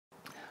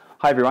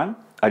Hi everyone,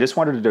 I just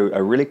wanted to do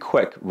a really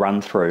quick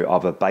run through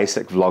of a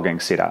basic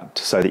vlogging setup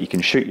so that you can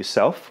shoot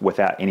yourself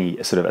without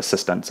any sort of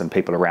assistance and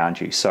people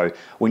around you. So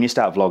when you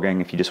start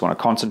vlogging, if you just want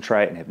to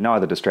concentrate and have no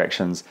other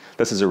distractions,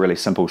 this is a really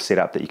simple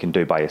setup that you can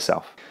do by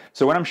yourself.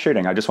 So when I'm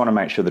shooting, I just want to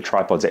make sure the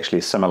tripod's actually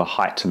a similar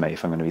height to me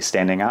if I'm going to be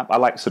standing up. I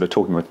like sort of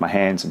talking with my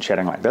hands and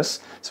chatting like this,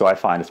 so I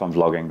find if I'm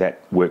vlogging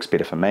that works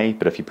better for me,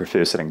 but if you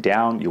prefer sitting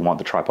down, you'll want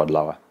the tripod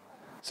lower.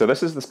 So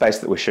this is the space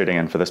that we're shooting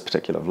in for this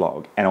particular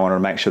vlog, and I wanted to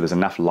make sure there's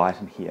enough light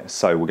in here.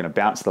 So we're going to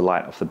bounce the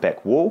light off the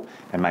back wall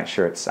and make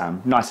sure it's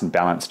nice and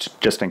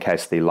balanced, just in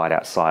case the light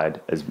outside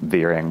is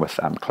varying with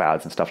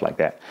clouds and stuff like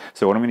that.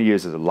 So what I'm going to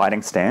use is a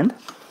lighting stand,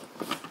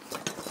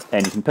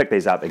 and you can pick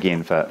these up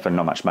again for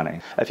not much money.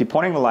 If you're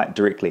pointing the light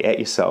directly at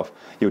yourself,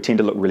 you'll tend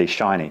to look really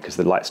shiny because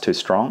the light's too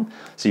strong.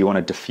 So you want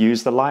to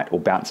diffuse the light or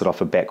bounce it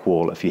off a back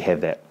wall if you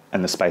have that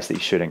in the space that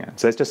you're shooting in.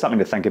 So that's just something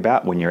to think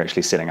about when you're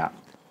actually setting up.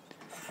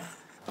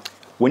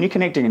 When you're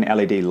connecting an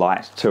LED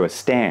light to a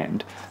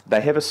stand,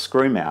 they have a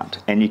screw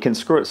mount and you can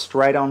screw it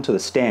straight onto the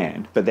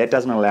stand, but that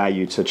doesn't allow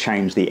you to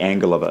change the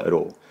angle of it at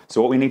all.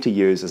 So what we need to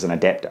use is an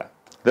adapter.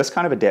 This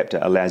kind of adapter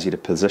allows you to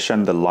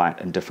position the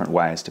light in different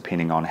ways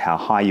depending on how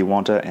high you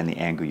want it and the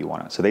angle you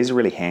want it. So these are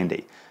really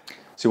handy.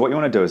 So what you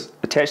want to do is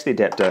attach the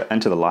adapter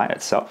into the light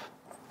itself.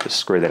 Just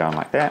screw that on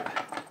like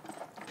that.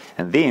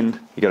 And then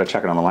you got to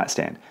chuck it on the light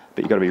stand.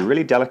 But you've got to be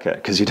really delicate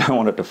because you don't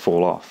want it to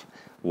fall off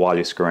while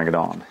you're screwing it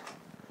on.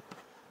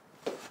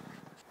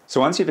 So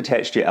once you've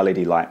attached your LED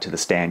light to the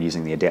stand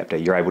using the adapter,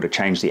 you're able to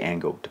change the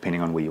angle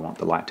depending on where you want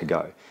the light to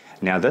go.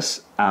 Now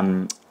this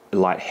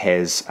light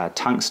has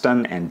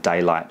tungsten and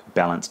daylight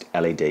balanced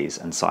LEDs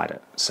inside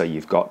it. So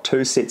you've got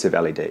two sets of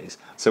LEDs.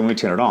 So when we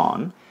turn it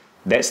on,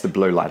 that's the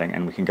blue lighting,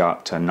 and we can go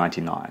up to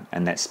 99,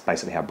 and that's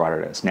basically how bright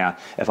it is. Now,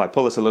 if I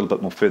pull this a little bit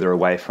more further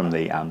away from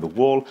the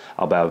wall,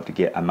 I'll be able to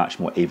get a much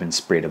more even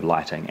spread of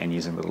lighting, and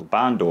using the little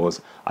barn doors,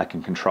 I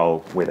can control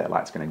where that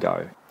light's going to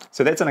go.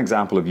 So that's an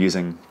example of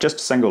using just a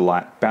single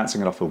light,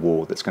 bouncing it off the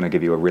wall, that's going to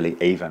give you a really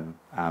even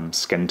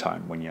skin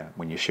tone when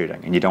you're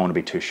shooting, and you don't want to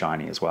be too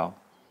shiny as well.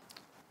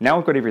 Now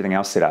I've got everything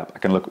else set up, I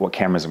can look at what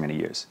cameras I'm going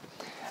to use.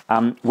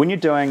 When you're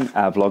doing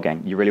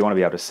vlogging, you really want to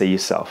be able to see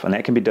yourself, and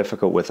that can be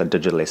difficult with a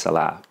digital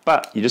SLR,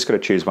 but you just got to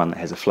choose one that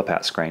has a flip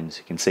out screen so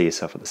you can see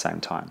yourself at the same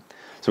time.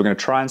 So we're going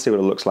to try and see what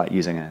it looks like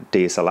using a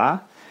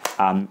DSLR.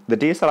 The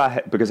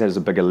DSLR, because it has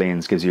a bigger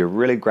lens, gives you a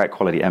really great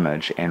quality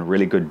image and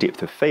really good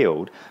depth of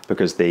field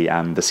because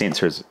the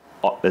sensor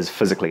is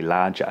physically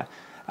larger.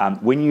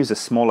 When you use a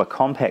smaller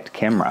compact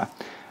camera,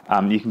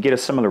 you can get a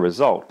similar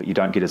result, but you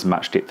don't get as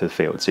much depth of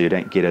field, so you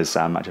don't get as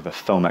much of a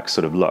filmic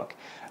sort of look.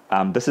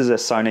 This is a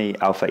Sony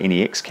Alpha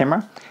NEX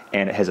camera,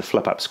 and it has a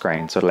flip-up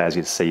screen, so it allows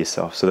you to see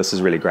yourself. So this is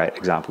a really great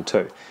example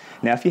too.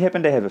 Now, if you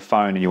happen to have a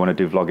phone and you want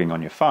to do vlogging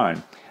on your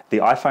phone, the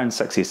iPhone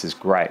 6s is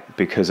great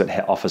because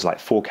it offers like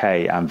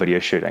 4K video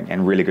shooting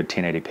and really good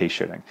 1080p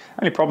shooting.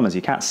 Only problem is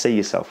you can't see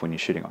yourself when you're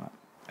shooting on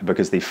it,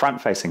 because the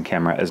front-facing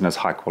camera isn't as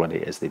high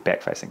quality as the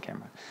back-facing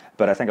camera.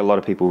 But I think a lot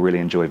of people really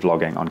enjoy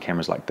vlogging on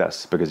cameras like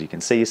this because you can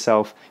see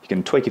yourself, you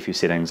can tweak a few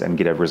settings and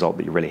get a result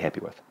that you're really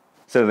happy with.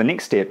 So the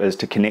next step is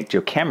to connect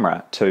your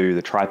camera to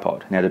the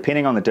tripod. Now,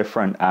 depending on the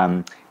different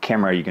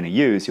camera you're going to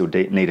use, you'll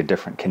need a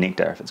different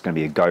connector, if it's going to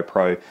be a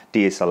GoPro,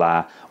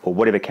 DSLR, or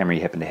whatever camera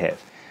you happen to have.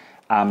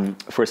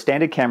 For a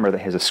standard camera that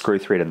has a screw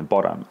thread in the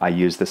bottom, I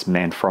use this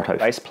Manfrotto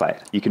base plate.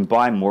 You can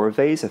buy more of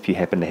these if you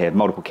happen to have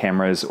multiple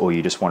cameras or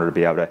you just wanted to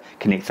be able to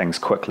connect things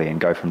quickly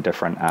and go from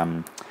different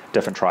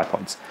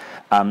tripods.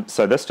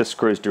 So this just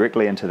screws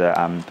directly into the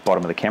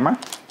bottom of the camera.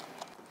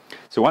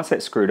 So once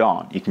that's screwed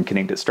on, you can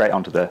connect it straight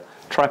onto the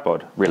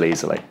tripod really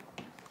easily.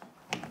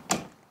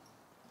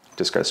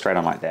 Just goes straight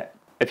on like that.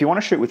 If you want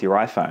to shoot with your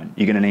iPhone,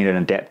 you're going to need an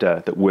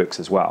adapter that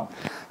works as well.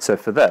 So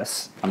for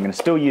this, I'm going to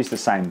still use the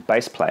same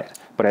base plate,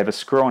 but I have a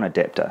screw-on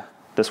adapter.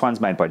 This one's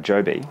made by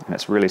Joby, and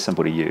it's really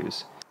simple to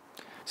use.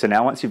 So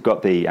now once you've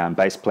got the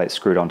base plate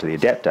screwed onto the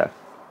adapter,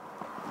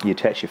 you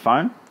attach your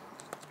phone,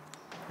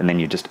 and then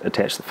you just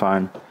attach the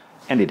phone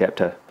and the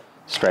adapter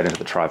straight into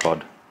the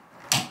tripod,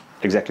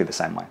 exactly the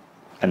same way.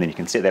 And then you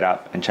can set that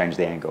up and change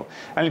the angle.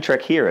 Only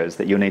trick here is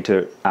that you'll need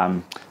to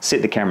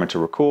set the camera to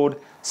record,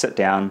 sit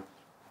down,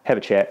 have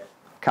a chat,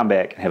 come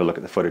back and have a look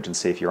at the footage and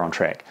see if you're on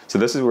track. So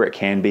this is where it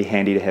can be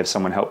handy to have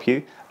someone help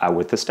you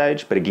with the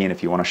stage, but again,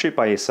 if you want to shoot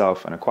by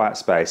yourself in a quiet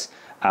space,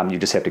 you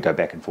just have to go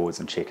back and forwards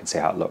and check and see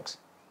how it looks.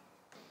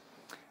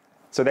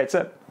 So that's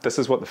it. This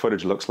is what the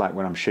footage looks like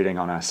when I'm shooting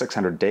on a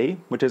 600D,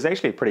 which is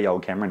actually a pretty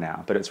old camera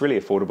now, but it's really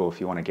affordable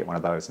if you want to get one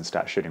of those and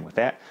start shooting with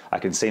that. I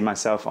can see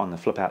myself on the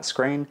flip-out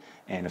screen,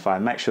 and if I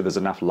make sure there's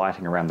enough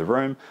lighting around the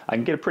room, I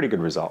can get a pretty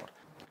good result.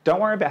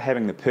 Don't worry about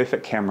having the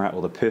perfect camera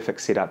or the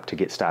perfect setup to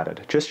get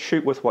started. Just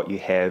shoot with what you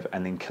have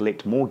and then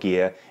collect more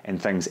gear and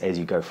things as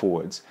you go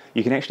forwards.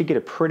 You can actually get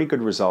a pretty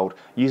good result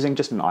using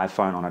just an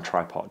iPhone on a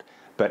tripod.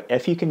 But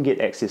if you can get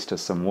access to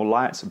some more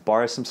lights,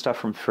 borrow some stuff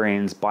from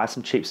friends, buy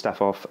some cheap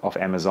stuff off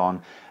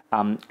Amazon,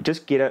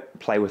 just get it,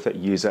 play with it,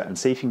 use it, and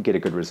see if you can get a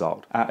good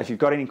result. If you've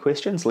got any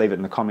questions, leave it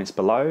in the comments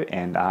below,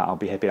 and I'll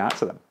be happy to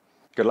answer them.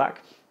 Good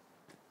luck.